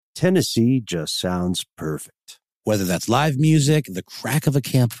Tennessee just sounds perfect. Whether that's live music, the crack of a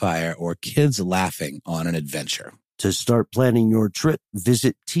campfire, or kids laughing on an adventure. To start planning your trip,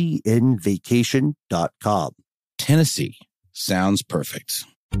 visit tnvacation.com. Tennessee sounds perfect.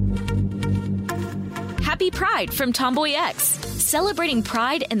 Happy Pride from Tomboy X, celebrating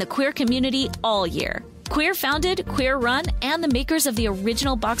pride in the queer community all year. Queer founded, queer run, and the makers of the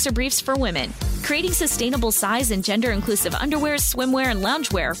original boxer briefs for women, creating sustainable size and gender inclusive underwear, swimwear, and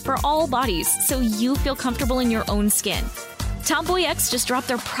loungewear for all bodies so you feel comfortable in your own skin. Tomboy X just dropped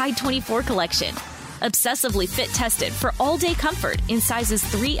their Pride 24 collection, obsessively fit tested for all day comfort in sizes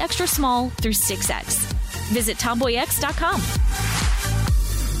 3 extra small through 6X. Visit tomboyx.com.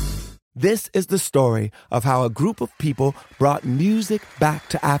 This is the story of how a group of people brought music back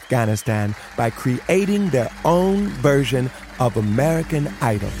to Afghanistan by creating their own version of American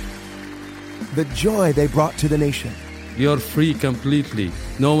Idol. The joy they brought to the nation. You're free completely.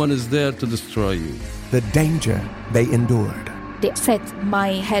 No one is there to destroy you. The danger they endured. They said my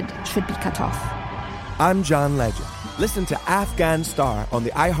head should be cut off. I'm John Legend. Listen to Afghan Star on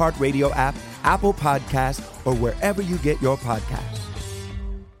the iHeartRadio app, Apple Podcasts, or wherever you get your podcasts.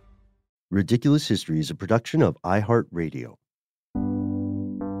 Ridiculous History is a production of iHeartRadio.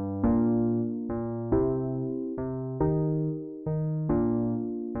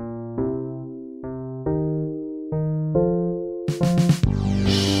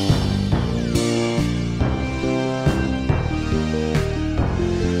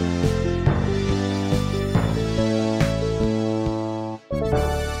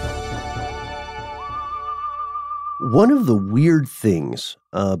 One of the weird things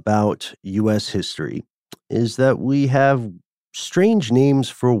about U.S. history is that we have strange names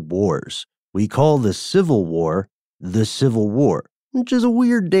for wars. We call the Civil War the Civil War, which is a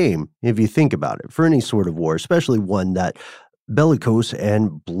weird name if you think about it, for any sort of war, especially one that bellicose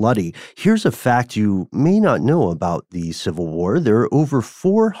and bloody. Here's a fact you may not know about the Civil War. There are over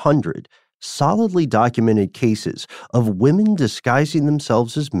 400 solidly documented cases of women disguising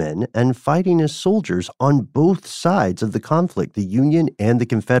themselves as men and fighting as soldiers on both sides of the conflict, the Union and the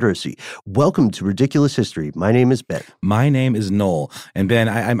Confederacy. Welcome to Ridiculous History. My name is Ben. My name is Noel. And Ben,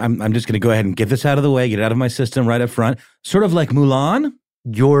 I'm just going to go ahead and get this out of the way, get it out of my system right up front. Sort of like Mulan.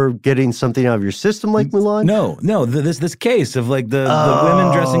 You're getting something out of your system like Mulan? No. This case of like the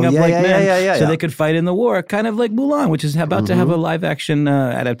women dressing up like men so they could fight in the war, kind of like Mulan, which is about to have a live action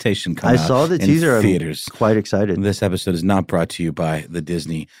adaptation come out. I saw the teaser. Theaters. I'm quite excited. This episode is not brought to you by the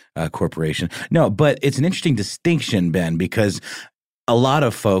Disney Corporation. No, but it's an interesting distinction, Ben, because a lot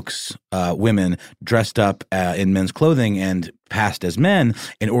of folks, women, dressed up in men's clothing and passed as men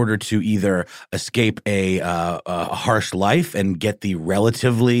in order to either escape a harsh life and get the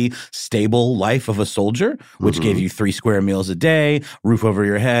relatively stable life of a soldier, which gave you 3 square meals a day, roof over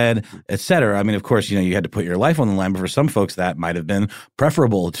your head, etc. I mean, of course, you had to put your life on the line, but for some folks that might have been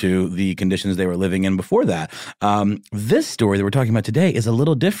preferable to the conditions they were living in before that. This story that we're talking about today is a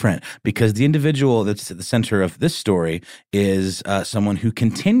little different because the individual that's at the center of this story is someone who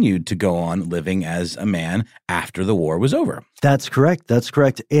continued to go on living as a man after the war was over. That's correct.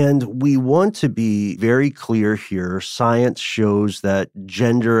 And we want to be very clear here. Science shows that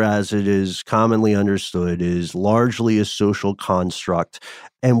gender, as it is commonly understood, is largely a social construct.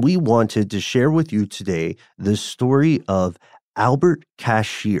 And we wanted to share with you today the story of Albert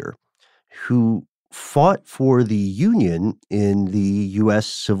Cashier, who fought for the Union in the U.S.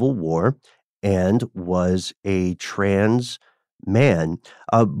 Civil War and was a trans man.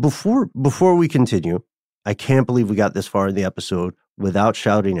 Before we continue, I can't believe we got this far in the episode without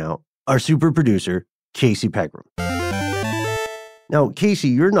shouting out our super producer, Casey Pegram. Now, Casey,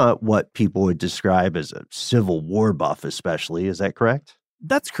 you're not what people would describe as a Civil War buff, especially. Is that correct?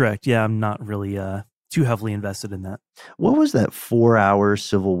 That's correct. Yeah, I'm not really too heavily invested in that. What was that 4-hour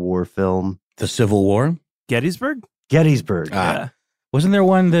Civil War film? The Civil War? Gettysburg? Yeah. Wasn't there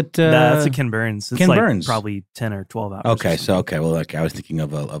one that... that's a Ken Burns. It's Ken Burns. Probably 10 or 12 hours. Okay. Well, look, I was thinking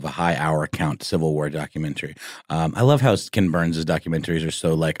of a high hour count Civil War documentary. I love how Ken Burns' documentaries are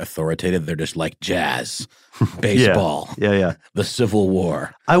so like authoritative. They're just like jazz, baseball, yeah. The Civil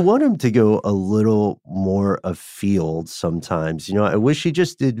War. I want him to go a little more afield sometimes. I wish he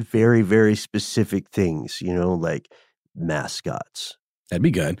just did very, very specific things, like mascots. That'd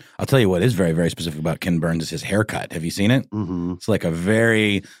be good. I'll tell you what is very, very specific about Ken Burns is his haircut. Have you seen it? Mm-hmm. It's like a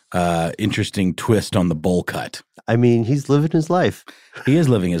very interesting twist on the bowl cut. I mean, he's living his life. He is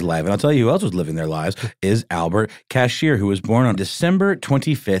living his life. And I'll tell you who else was living their lives is Albert Cashier, who was born on December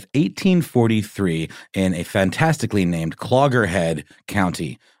 25th, 1843 in a fantastically named Cloggerhead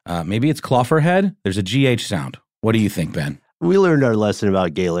County. Maybe it's Clofferhead? There's a GH sound. What do you think, Ben? We learned our lesson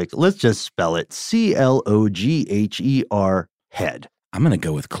about Gaelic. Let's just spell it. Clogher, head. I'm going to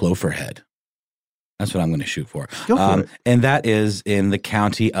go with Cloferhead. That's what I'm going to shoot for. Go for it. And that is in the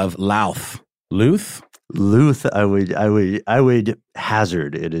county of Louth. Louth? Louth, I would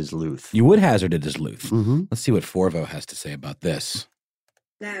hazard it is Louth. You would hazard it as Louth. Mm-hmm. Let's see what Forvo has to say about this.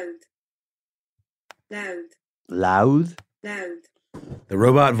 Loud. Louth? The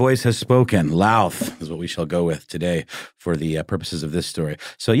robot voice has spoken. Louth is what we shall go with today for the purposes of this story.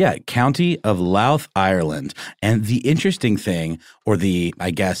 So yeah, County of Louth, Ireland. And the interesting thing, or the,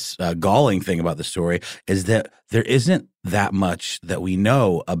 I guess, galling thing about the story is that there isn't that much that we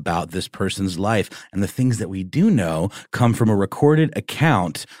know about this person's life. And the things that we do know come from a recorded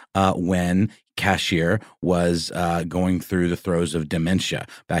account when Cashir was going through the throes of dementia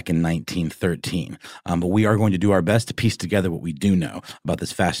back in 1913. But we are going to do our best to piece together what we do know about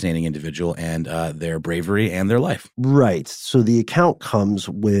this fascinating individual and their bravery and their life. Right. So the account comes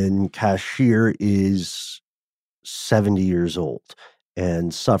when Cashir is 70 years old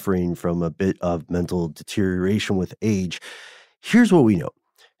and suffering from a bit of mental deterioration with age. Here's what we know.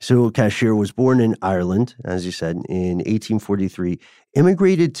 So Cashir was born in Ireland, as you said, in 1843,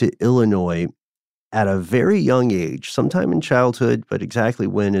 immigrated to Illinois at a very young age, sometime in childhood, but exactly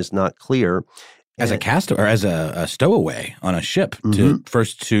when is not clear. As a castaway, or as a stowaway on a ship,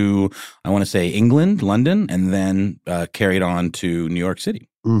 first to, I want to say, England, London, and then carried on to New York City.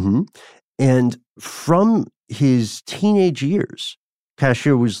 Mm-hmm. And from his teenage years,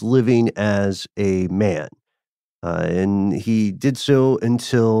 Cashir was living as a man. And he did so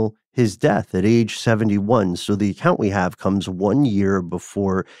until his death at age 71. So the account we have comes 1 year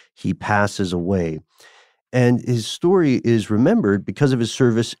before he passes away. And his story is remembered because of his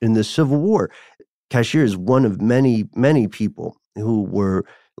service in the Civil War. Cashir is one of many, many people who were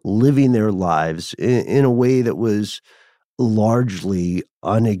living their lives in a way that was largely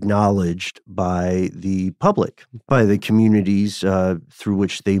unacknowledged by the public, by the communities through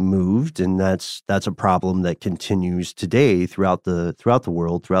which they moved, and that's a problem that continues today throughout the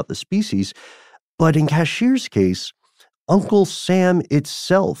world, throughout the species. But in Cashir's case, Uncle Sam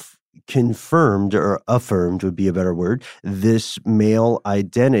itself confirmed, or affirmed would be a better word, this male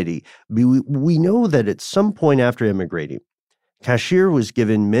identity. We know that at some point after immigrating, Cashir was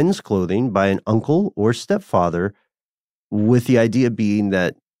given men's clothing by an uncle or stepfather, with the idea being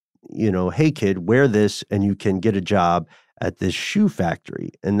that, hey kid, wear this and you can get a job at this shoe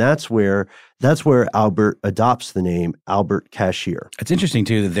factory. And that's where Albert adopts the name Albert Cashir. It's interesting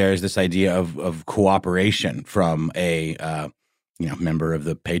too that there's this idea of cooperation from a member of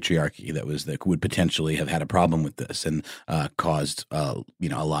the patriarchy that would potentially have had a problem with this and caused a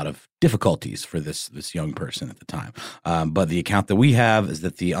lot of difficulties for this young person at the time. But the account that we have is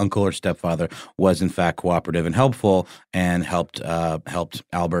that the uncle or stepfather was in fact cooperative and helpful, and helped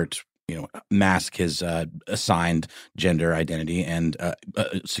Albert mask his assigned gender identity and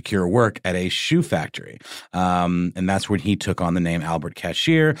secure work at a shoe factory. And that's when he took on the name Albert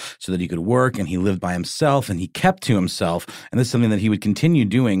Cashir so that he could work, and he lived by himself and he kept to himself. And this is something that he would continue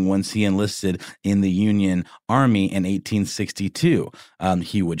doing once he enlisted in the Union Army in 1862.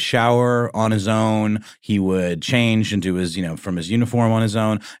 He would shower on his own. He would change into his, from his uniform on his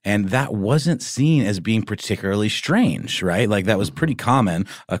own. And that wasn't seen as being particularly strange, right? Like that was pretty common,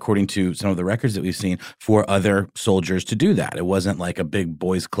 according to some of the records that we've seen, for other soldiers to do that. It wasn't like a big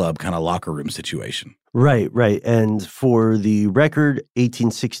boys club kind of locker room situation. Right. And for the record,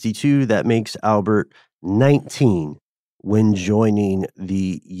 1862, that makes Albert 19 when joining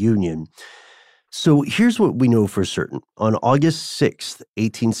the Union. So here's what we know for certain. On August 6th,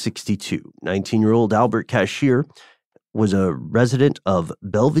 1862, 19-year-old Albert Cashir was a resident of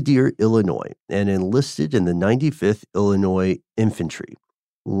Belvidere, Illinois, and enlisted in the 95th Illinois Infantry.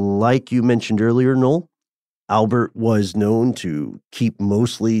 Like you mentioned earlier, Noel, Albert was known to keep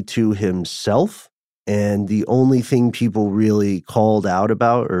mostly to himself, and the only thing people really called out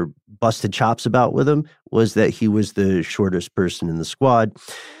about or busted chops about with him was that he was the shortest person in the squad.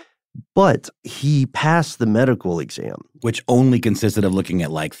 But he passed the medical exam, which only consisted of looking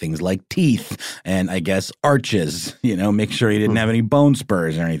at things like teeth and I guess arches, make sure he didn't have any bone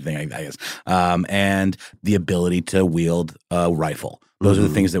spurs or anything, I guess, and the ability to wield a rifle. Those are the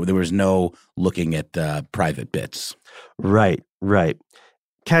things that there was no looking at private bits. Right.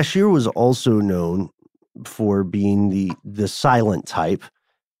 Cashir was also known for being the silent type,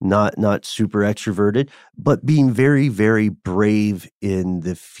 not super extroverted, but being very, very brave in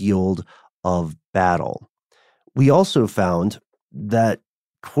the field of battle. We also found that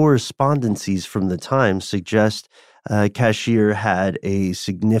correspondences from the time suggest Cashir had a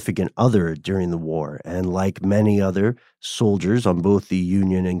significant other during the war, and like many other soldiers on both the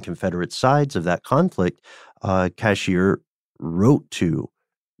Union and Confederate sides of that conflict, Cashier wrote to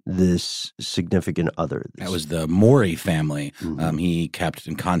this significant other. That was the Maury family he kept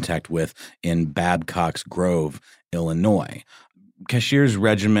in contact with in Babcock's Grove, Illinois. Cashier's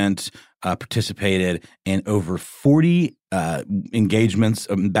regiment participated in over 40 engagements,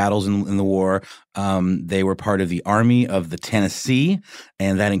 battles in the war. They were part of the Army of the Tennessee,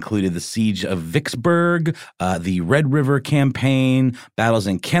 and that included the siege of Vicksburg, the Red River Campaign, battles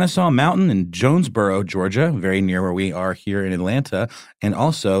in Kennesaw Mountain in Jonesboro, Georgia, very near where we are here in Atlanta, and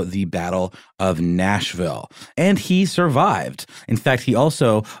also the Battle of Nashville. And he survived. In fact, he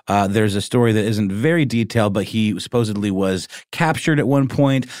also, there's a story that isn't very detailed, but he supposedly was captured at one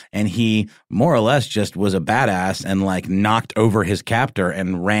point, and he more or less just was a badass and like knocked over his captor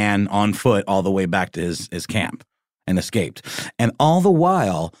and ran on foot all the way back to his camp and escaped. And all the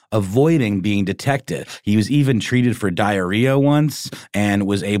while avoiding being detected. He was even treated for diarrhea once and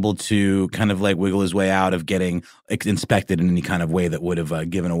was able to kind of like wiggle his way out of getting inspected in any kind of way that would have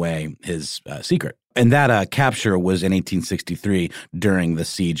given away his secret. And that capture was in 1863 during the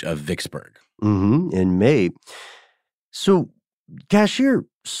siege of Vicksburg. In May. So Cashier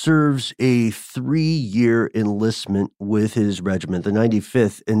serves a 3-year enlistment with his regiment, the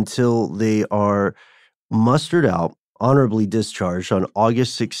 95th, until they are mustered out, honorably discharged on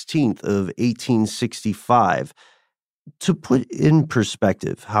August 16th of 1865. To put in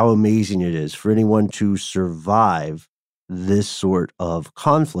perspective how amazing it is for anyone to survive this sort of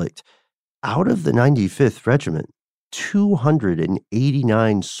conflict, out of the 95th Regiment,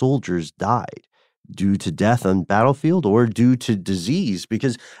 289 soldiers died due to death on battlefield or due to disease.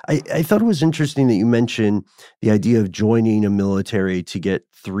 Because I thought it was interesting that you mentioned the idea of joining a military to get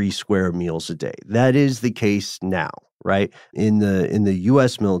 3 square meals a day. That is the case now, right? In the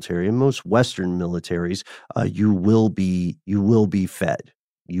U.S. military and most Western militaries, you will be fed.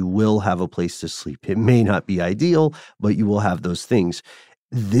 You will have a place to sleep. It may not be ideal, but you will have those things.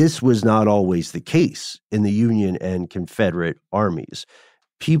 This was not always the case in the Union and Confederate armies.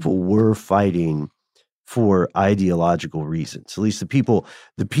 People were fighting for ideological reasons, at least the people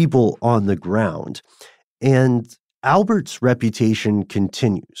on the ground. And Albert's reputation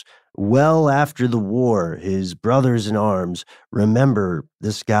continues. Well after the war, his brothers in arms remember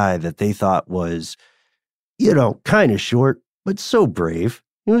this guy that they thought was, kind of short, but so brave.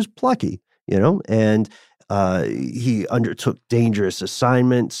 He was plucky, and he undertook dangerous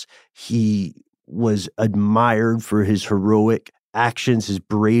assignments. He was admired for his heroic actions, his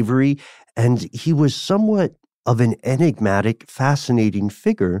bravery, and he was somewhat of an enigmatic, fascinating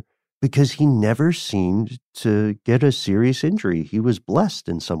figure because he never seemed to get a serious injury. He was blessed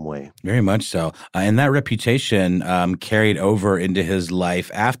in some way. Very much so. And that reputation carried over into his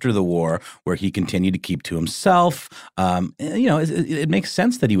life after the war, where he continued to keep to himself. It makes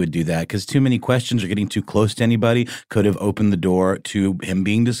sense that he would do that because too many questions or getting too close to anybody could have opened the door to him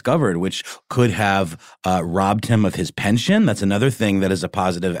being discovered, which could have robbed him of his pension. That's another thing that is a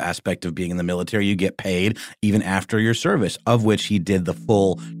positive aspect of being in the military. You get paid even after your service, of which he did the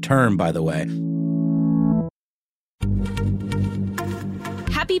full term, by the way.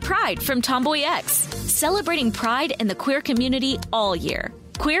 Happy Pride from Tomboy X, celebrating pride in the queer community all year.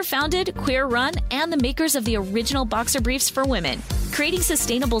 Queer founded, queer run, and the makers of the original boxer briefs for women, creating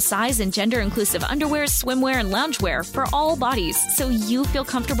sustainable size and gender inclusive underwear, swimwear, and loungewear for all bodies so you feel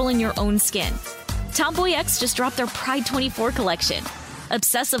comfortable in your own skin. Tomboy X just dropped their Pride 24 collection,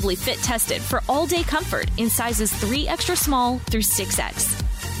 obsessively fit tested for all day comfort in sizes 3 extra small through 6X.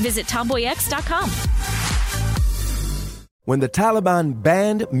 Visit tomboyx.com. When the Taliban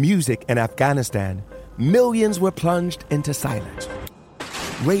banned music in Afghanistan, millions were plunged into silence.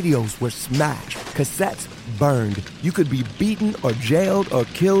 Radios were smashed, cassettes burned. You could be beaten or jailed or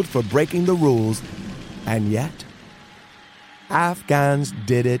killed for breaking the rules. And yet, Afghans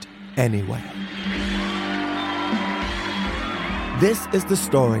did it anyway. This is the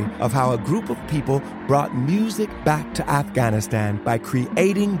story of how a group of people brought music back to Afghanistan by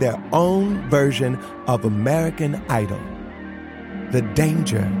creating their own version of American Idol. The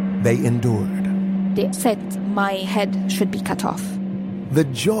danger they endured. They said my head should be cut off. The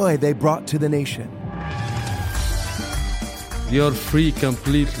joy they brought to the nation. You're free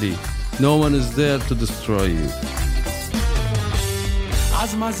completely. No one is there to destroy you.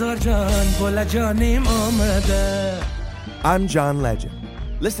 I'm John Legend.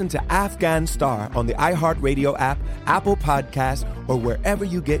 Listen to Afghan Star on the iHeartRadio app, Apple Podcasts, or wherever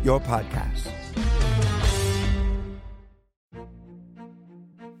you get your podcasts.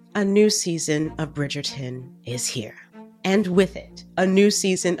 A new season of Bridgerton is here. And with it, a new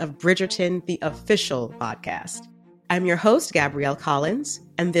season of Bridgerton, the official podcast. I'm your host, Gabrielle Collins,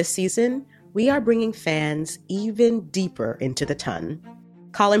 and this season, we are bringing fans even deeper into the ton.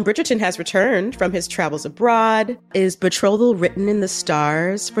 Colin Bridgerton has returned from his travels abroad. Is betrothal written in the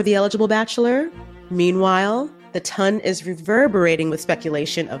stars for the eligible bachelor? Meanwhile, the ton is reverberating with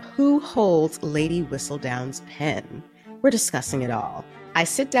speculation of who holds Lady Whistledown's pen. We're discussing it all. I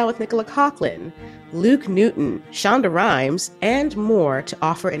sit down with Nicola Coughlan, Luke Newton, Shonda Rhimes, and more to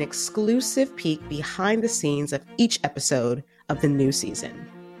offer an exclusive peek behind the scenes of each episode of the new season.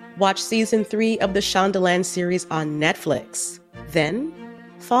 Watch season 3 of the Shondaland series on Netflix. Then,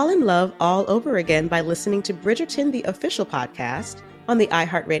 fall in love all over again by listening to Bridgerton, the official podcast, on the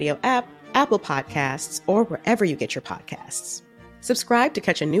iHeartRadio app, Apple Podcasts, or wherever you get your podcasts. Subscribe to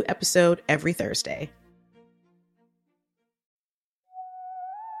catch a new episode every Thursday.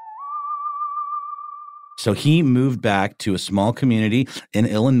 So he moved back to a small community in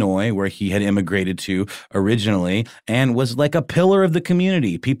Illinois where he had immigrated to originally and was like a pillar of the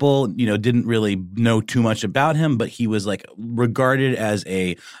community. People, didn't really know too much about him, but he was like regarded as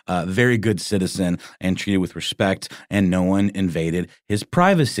a very good citizen and treated with respect, and no one invaded his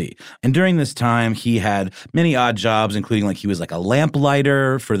privacy. And during this time, he had many odd jobs, including he was like a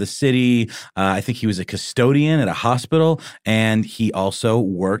lamplighter for the city. I think he was a custodian at a hospital, and he also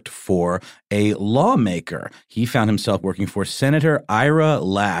worked for a lawmaker. He found himself working for Senator Ira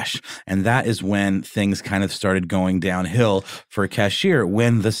Lash, and that is when things kind of started going downhill for Cashier,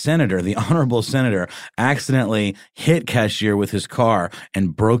 when the honorable senator, accidentally hit Cashier with his car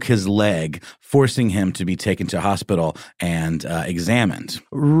and broke his leg, forcing him to be taken to hospital and examined.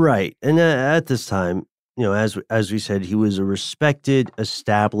 Right. And at this time, as we said, he was a respected,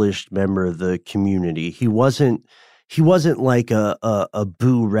 established member of the community. He wasn't like a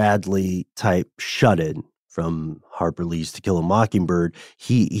Boo Radley type shut-in from Harper Lee's To Kill a Mockingbird.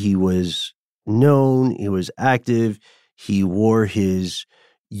 He was known, he was active, he wore his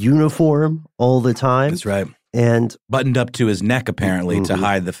uniform all the time. That's right. And buttoned up to his neck, apparently, to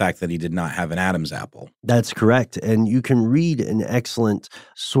hide the fact that he did not have an Adam's apple. That's correct. And you can read an excellent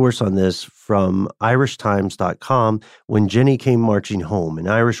source on this from irishtimes.com, When Jenny Came Marching Home, an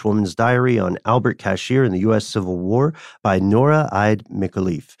Irish Woman's Diary on Albert Cashier in the U.S. Civil War by Nora Eid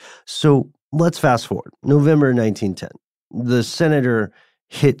Micallef. So let's fast forward. November 1910. The senator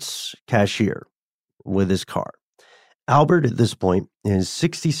hits Cashier with his car. Albert, at this point, is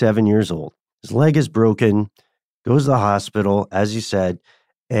 67 years old. His leg is broken, goes to the hospital, as you said,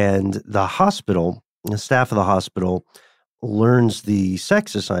 and the staff of the hospital learns the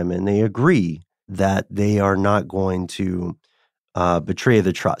sex assignment, and they agree that they are not going to betray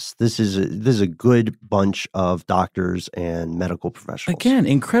the trust. This is a good bunch of doctors and medical professionals. Again,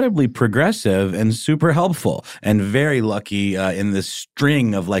 incredibly progressive and super helpful, and very lucky in this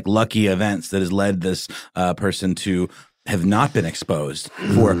string of lucky events that has led this person to have not been exposed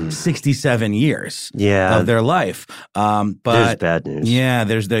for 67 years of their life. But there's bad news. Yeah,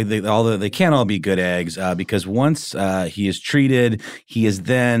 they can't all be good eggs because once he is treated, he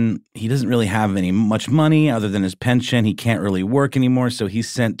doesn't really have much money other than his pension. He can't really work anymore, so he's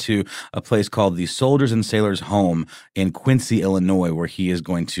sent to a place called the Soldiers and Sailors Home in Quincy, Illinois, where he is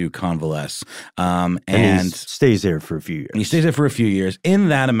going to convalesce. And he stays there for a few years. He stays there for a few years. In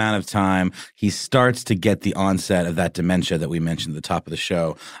that amount of time, he starts to get the onset of that dementia that we mentioned at the top of the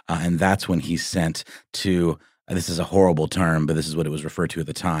show. And that's when he's sent to, this is a horrible term, but this is what it was referred to at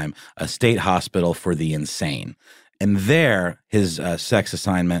the time, a state hospital for the insane. And there, his sex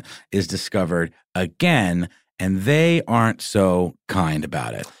assignment is discovered again, and they aren't so kind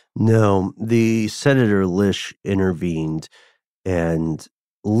about it. No, the Senator Lish intervened, and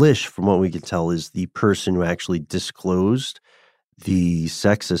Lish, from what we can tell, is the person who actually disclosed the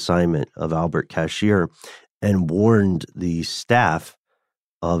sex assignment of Albert Cashier and warned the staff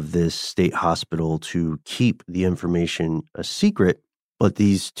of this state hospital to keep the information a secret. But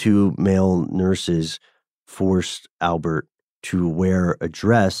these two male nurses forced Albert to wear a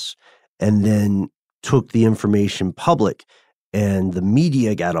dress and then took the information public, and the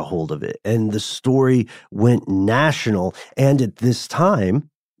media got a hold of it, and the story went national. And at this time,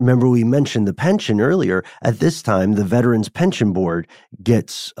 remember we mentioned the pension earlier, at this time, the Veterans Pension Board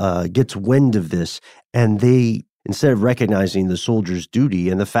gets wind of this, and they, instead of recognizing the soldier's duty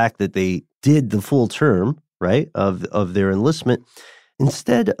and the fact that they did the full term, right, of their enlistment,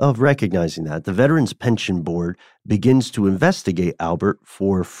 instead of recognizing that, the Veterans Pension Board begins to investigate Albert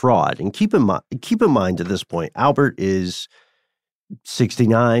for fraud. And keep in mind at this point, Albert is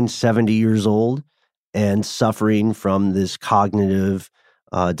 69, 70 years old and suffering from this cognitive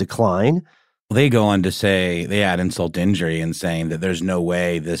decline. They go on to say, they add insult to injury and saying that there's no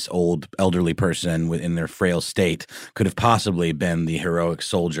way this old elderly person in their frail state could have possibly been the heroic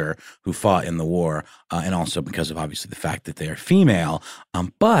soldier who fought in the war, and also because of obviously the fact that they are female.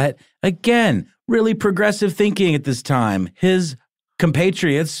 But again, really progressive thinking at this time. His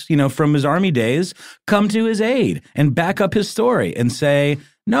compatriots, from his army days, come to his aid and back up his story and say,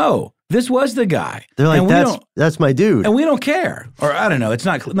 no, this was the guy. They're like, that's my dude. And we don't care. Or I don't know. It's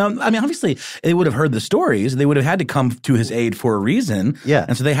not. No, I mean, obviously, they would have heard the stories. They would have had to come to his aid for a reason. Yeah.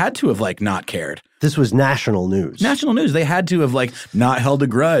 And so they had to have not cared. This was national news. National news. They had to have not held a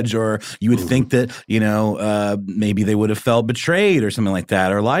grudge, or you would think that, maybe they would have felt betrayed or something like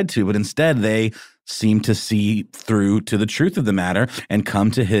that, or lied to. But instead, they seem to see through to the truth of the matter and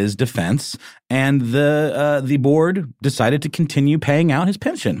come to his defense. And the board decided to continue paying out his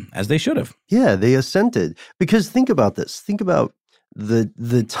pension, as they should have. Yeah, they assented. Because think about this. Think about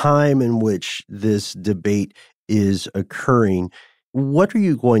the time in which this debate is occurring. What are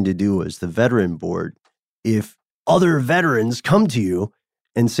you going to do as the veteran board if other veterans come to you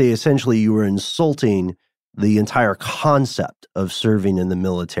and say essentially you are insulting the entire concept of serving in the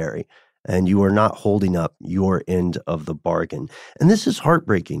military and you are not holding up your end of the bargain? And this is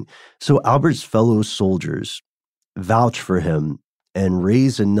heartbreaking. So Albert's fellow soldiers vouch for him and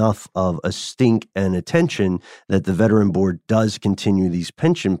raise enough of a stink and attention that the veteran board does continue these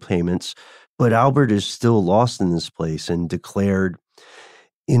pension payments. But Albert is still lost in this place and declared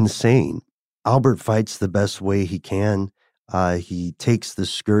insane. Albert fights the best way he can. He takes the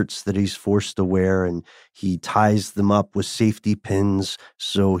skirts that he's forced to wear and he ties them up with safety pins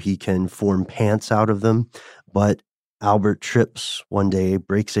so he can form pants out of them. But Albert trips one day,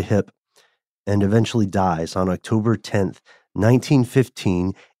 breaks a hip, and eventually dies on October 10th,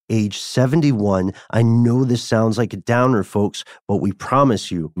 1915, age 71. I know this sounds like a downer, folks, but we promise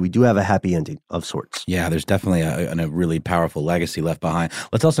you we do have a happy ending of sorts. Yeah, there's definitely a really powerful legacy left behind.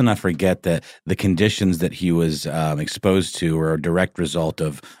 Let's also not forget that the conditions that he was exposed to were a direct result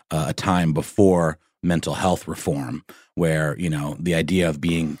of a time before mental health reform, where, the idea of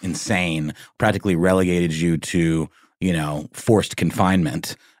being insane practically relegated you to, forced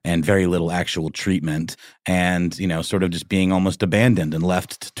confinement and very little actual treatment, and, sort of just being almost abandoned and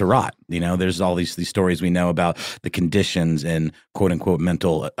left to rot. There's all these stories we know about the conditions in quote unquote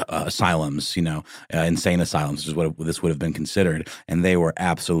mental asylums, insane asylums is what this would have been considered. And they were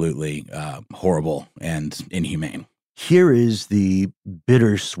absolutely horrible and inhumane. Here is the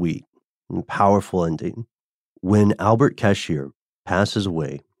bittersweet and powerful ending. When Albert Cashier passes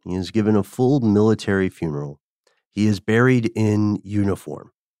away, he is given a full military funeral. He is buried in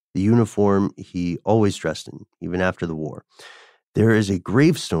uniform. The uniform he always dressed in, even after the war. There is a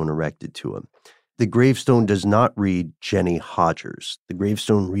gravestone erected to him. The gravestone does not read Jenny Hodgers. The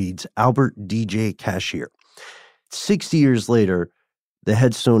gravestone reads Albert DJ Cashier. 60 years later, the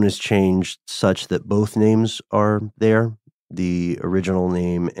headstone is changed such that both names are there, the original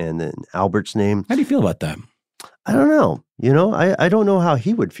name and then Albert's name. How do you feel about that? I don't know. I don't know how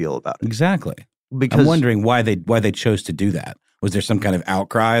he would feel about it. Exactly. Because I'm wondering why they chose to do that. Was there some kind of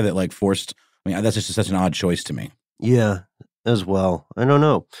outcry that forced? That's just such an odd choice to me. Yeah, as well. I don't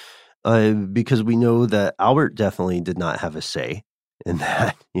know. Because we know that Albert definitely did not have a say in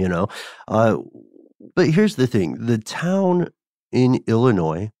that, But here's the thing. The town in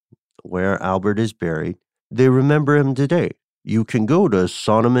Illinois where Albert is buried, they remember him today. You can go to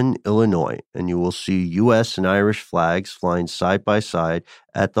Sonneman, Illinois, and you will see U.S. and Irish flags flying side by side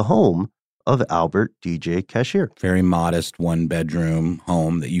at the home of Albert DJ Cashier. Very modest one-bedroom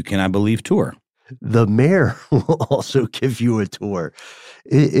home that you can, I believe, tour. The mayor will also give you a tour.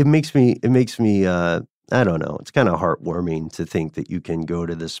 It makes me, I don't know, it's kind of heartwarming to think that you can go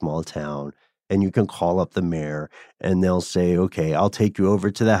to this small town and you can call up the mayor and they'll say, okay, I'll take you over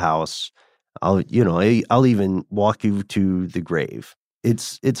to the house. I'll even walk you to the grave.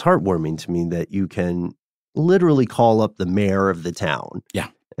 It's heartwarming to me that you can literally call up the mayor of the town. Yeah.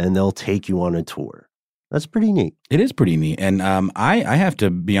 And they'll take you on a tour. That's pretty neat. It is pretty neat. And I have to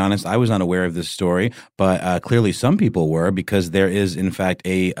be honest, I was unaware of this story, but clearly some people were, because there is, in fact,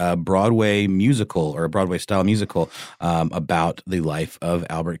 a Broadway musical or a Broadway-style musical about the life of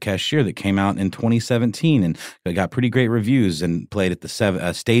Albert Cashier that came out in 2017 and it got pretty great reviews and played at the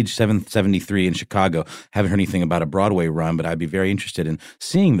Stage 773 in Chicago. Haven't heard anything about a Broadway run, but I'd be very interested in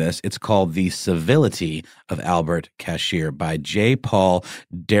seeing this. It's called The Civility of Albert Cashier by J. Paul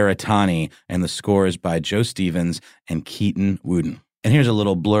Deratani, and the score is by Joe Stevens and Keaton Wooden. And here's a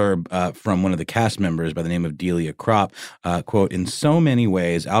little blurb from one of the cast members by the name of Delia Kropp. Quote, "In so many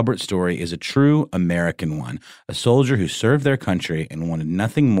ways, Albert's story is a true American one, a soldier who served their country and wanted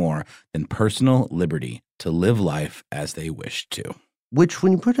nothing more than personal liberty to live life as they wished to." Which,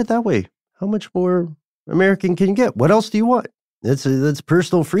 when you put it that way, how much more American can you get? What else do you want? That's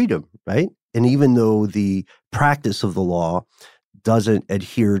personal freedom, right? And even though the practice of the law doesn't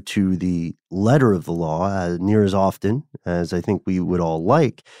adhere to the letter of the law near as often as I think we would all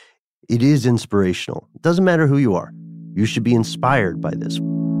like, it is inspirational. It doesn't matter who you are. You should be inspired by this.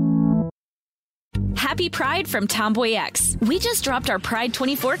 Happy Pride from Tomboy X. We just dropped our Pride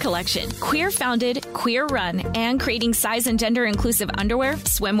 24 collection. Queer founded, queer run, and creating size and gender inclusive underwear,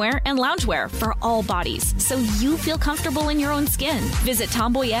 swimwear, and loungewear for all bodies, so you feel comfortable in your own skin. Visit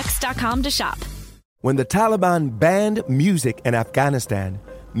tomboyx.com to shop. When the Taliban banned music in Afghanistan,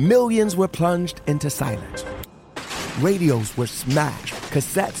 millions were plunged into silence. Radios were smashed,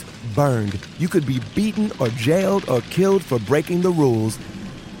 cassettes burned. You could be beaten or jailed or killed for breaking the rules.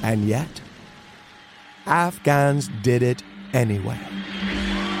 And yet, Afghans did it anyway.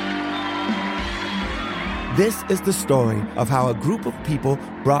 This is the story of how a group of people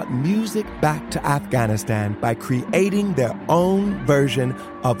brought music back to Afghanistan by creating their own version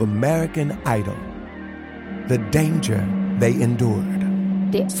of American Idol. The danger they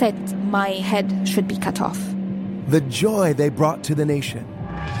endured. They said my head should be cut off. The joy they brought to the nation.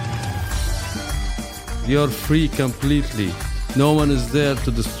 You're free completely. No one is there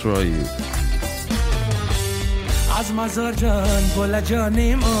to destroy you.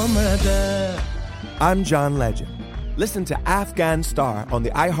 I'm John Legend. Listen to Afghan Star on the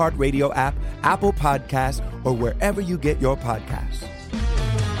iHeartRadio app, Apple Podcasts, or wherever you get your podcasts.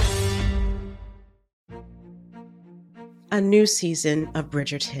 A new season of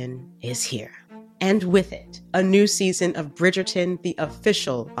Bridgerton is here. And with it, a new season of Bridgerton, the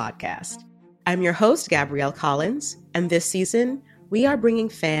official podcast. I'm your host, Gabrielle Collins, and this season, we are bringing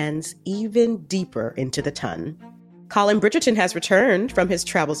fans even deeper into the ton. Colin Bridgerton has returned from his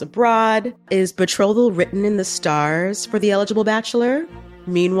travels abroad. Is betrothal written in the stars for the eligible bachelor?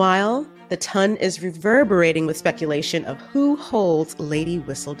 Meanwhile, the ton is reverberating with speculation of who holds Lady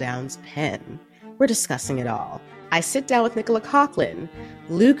Whistledown's pen. We're discussing it all. I sit down with Nicola Coughlan,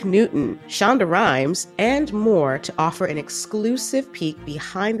 Luke Newton, Shonda Rhimes, and more to offer an exclusive peek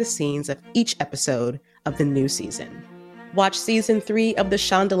behind the scenes of each episode of the new season. Watch season 3 of the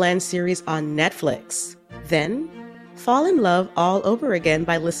Shondaland series on Netflix. Then, fall in love all over again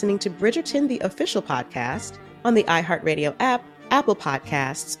by listening to Bridgerton, the official podcast, on the iHeartRadio app, Apple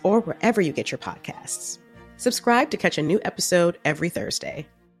Podcasts, or wherever you get your podcasts. Subscribe to catch a new episode every Thursday.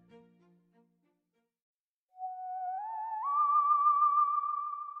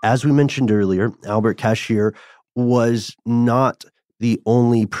 As we mentioned earlier, Albert Cashier was not the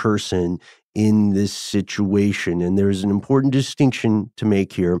only person in this situation, and there's an important distinction to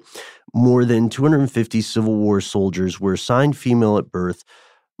make here. More than 250 Civil War soldiers were assigned female at birth.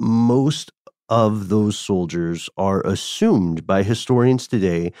 Most of those soldiers are assumed by historians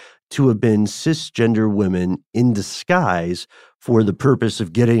today to have been cisgender women in disguise for the purpose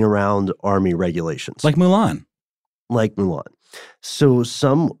of getting around Army regulations. Like Mulan. So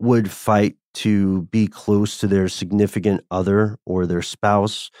some would fight to be close to their significant other or their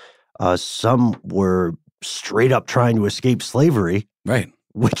spouse. Some were straight up trying to escape slavery. Right.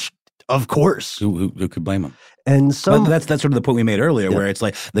 Which, of course. Who could blame them? And some, that's sort of the point we made earlier, where it's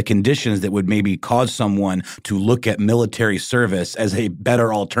like the conditions that would maybe cause someone to look at military service as a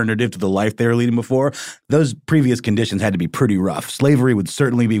better alternative to the life they were leading before. Those previous conditions had to be pretty rough. Slavery would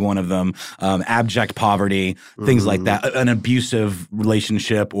certainly be one of them. Abject poverty, things like that. An abusive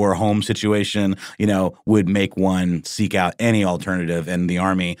relationship or home situation, would make one seek out any alternative. And the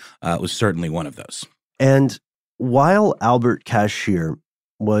Army was certainly one of those. And while Albert Cashier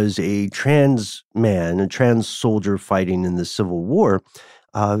was a trans man, a trans soldier fighting in the Civil War,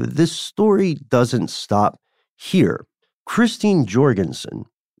 this story doesn't stop here. Christine Jorgensen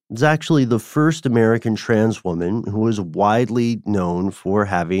is actually the first American trans woman who is widely known for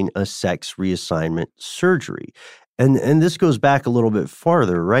having a sex reassignment surgery. And this goes back a little bit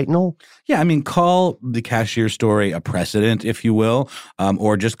farther, right, Noel? Yeah, call the Cashier story a precedent, if you will,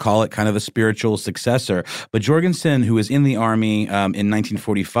 or just call it kind of a spiritual successor. But Jorgensen, who was in the Army in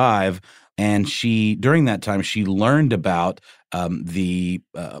 1945, and during that time, she learned about the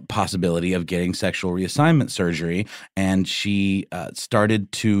possibility of getting sexual reassignment surgery. And she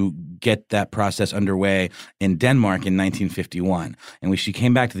started to get that process underway in Denmark in 1951. And when she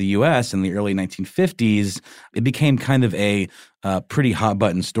came back to the U.S. in the early 1950s, it became kind of a pretty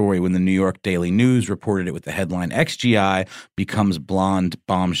hot-button story when the New York Daily News reported it with the headline, XGI becomes blonde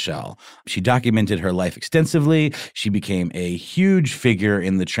bombshell. She documented her life extensively. She became a huge figure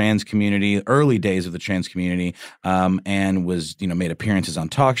in the trans community, early days of the trans community, and was, made appearances on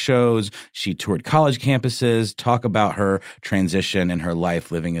talk shows. She toured college campuses, talk about her transition and her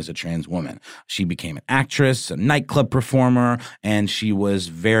life living as a trans woman. She became an actress, a nightclub performer, and she was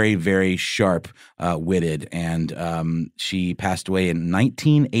very, very sharp-witted. And she passed away in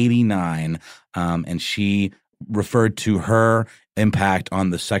 1989, and she referred to her impact on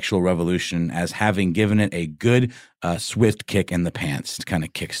the sexual revolution as having given it a good, swift kick in the pants to kind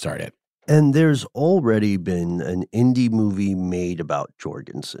of kickstart it. And there's already been an indie movie made about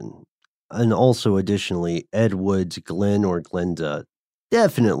Jorgensen. And also, additionally, Ed Wood's Glenn or Glenda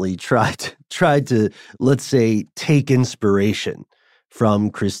definitely tried to, let's say, take inspiration from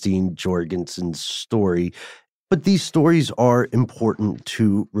Christine Jorgensen's story. But these stories are important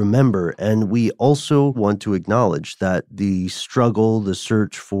to remember, and we also want to acknowledge that the struggle, the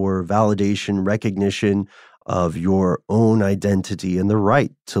search for validation, recognition of your own identity, and the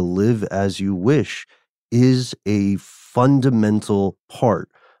right to live as you wish is a fundamental part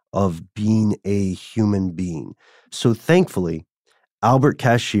of being a human being. So thankfully, Albert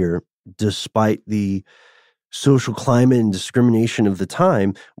Cashier, despite the social climate and discrimination of the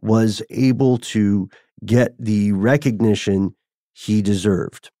time, was able to get the recognition he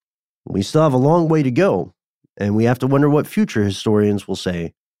deserved. We still have a long way to go, and we have to wonder what future historians will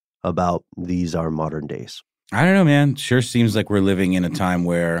say about these our modern days. I don't know, man. Sure seems like we're living in a time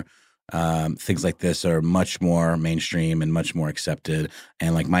where things like this are much more mainstream and much more accepted.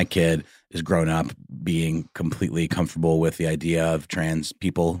 And like my kid is grown up being completely comfortable with the idea of trans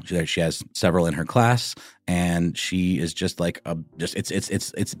people. She has several in her class, and she is just like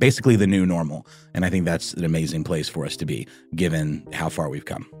it's basically the new normal. And I think that's an amazing place for us to be, given how far we've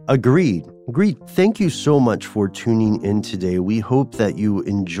come. Agreed. Thank you so much for tuning in today. We hope that you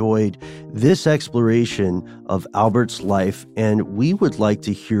enjoyed this exploration of Albert's life, and we would like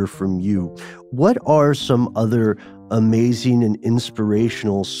to hear from you. What are some other amazing and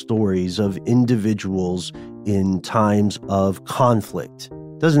inspirational stories of individuals in times of conflict?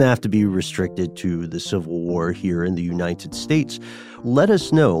 Doesn't have to be restricted to the Civil War here in the United States. Let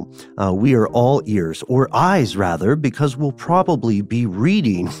us know. We are all ears, or eyes rather, because we'll probably be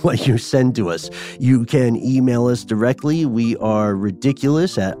reading what you send to us. You can email us directly. We are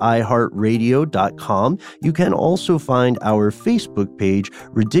ridiculous@iheartradio.com. You can also find our Facebook page,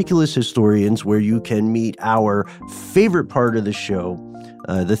 Ridiculous Historians, where you can meet our favorite part of the show.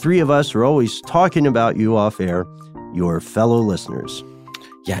 The three of us are always talking about you off air, your fellow listeners.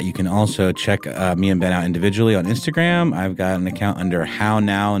 Yeah, you can also check me and Ben out individually on Instagram. I've got an account under How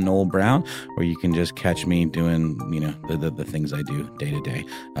Now Noel Brown, where you can just catch me doing, the things I do day to day,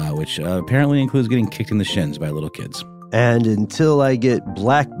 which apparently includes getting kicked in the shins by little kids. And until I get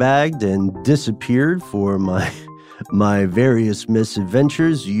black-bagged and disappeared for my various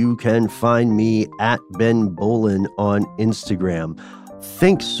misadventures, you can find me at Ben Bolin on Instagram.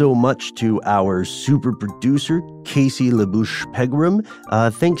 Thanks so much to our super producer, Casey LaBouche-Pegram.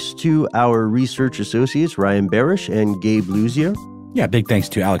 Thanks to our research associates, Ryan Barish and Gabe Luzier. Yeah, big thanks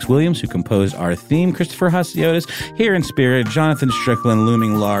to Alex Williams, who composed our theme, Christopher Hasiotis, here in spirit, Jonathan Strickland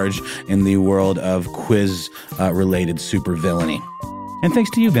looming large in the world of quiz-related supervillainy. And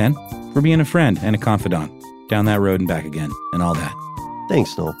thanks to you, Ben, for being a friend and a confidant. Down that road and back again, and all that.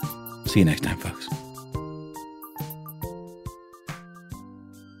 Thanks, Noel. See you next time, folks.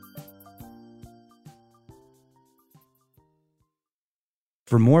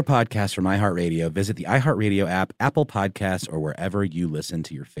 For more podcasts from iHeartRadio, visit the iHeartRadio app, Apple Podcasts, or wherever you listen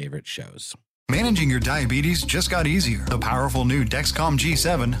to your favorite shows. Managing your diabetes just got easier. The powerful new Dexcom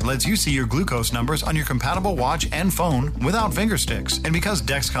G7 lets you see your glucose numbers on your compatible watch and phone without finger sticks. And because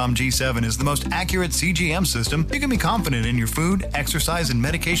Dexcom G7 is the most accurate CGM system, you can be confident in your food, exercise, and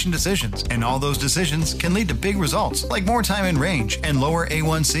medication decisions. And all those decisions can lead to big results, like more time in range and lower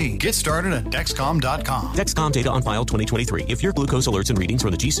A1C. Get started at Dexcom.com. Dexcom data on file 2023. If your glucose alerts and readings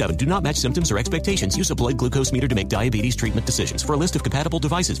from the G7 do not match symptoms or expectations, use a blood glucose meter to make diabetes treatment decisions. For a list of compatible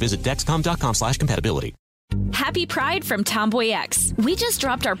devices, visit Dexcom.com/compatibility. Happy Pride from Tomboy X. We just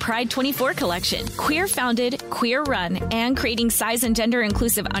dropped our Pride 24 collection. Queer founded, queer run, and creating size and gender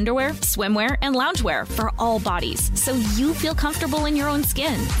inclusive underwear, swimwear, and loungewear for all bodies, so you feel comfortable in your own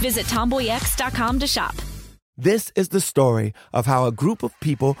skin. Visit tomboyx.com to shop. This is the story of how a group of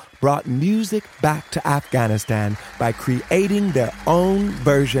people brought music back to Afghanistan by creating their own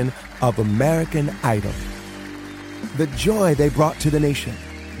version of American Idol. The joy they brought to the nation.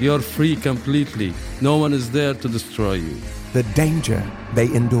 You're free completely. No one is there to destroy you. The danger they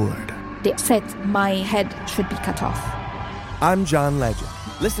endured. They said my head should be cut off. I'm John Legend.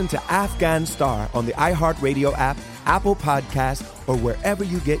 Listen to Afghan Star on the iHeartRadio app, Apple Podcasts, or wherever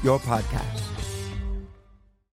you get your podcasts.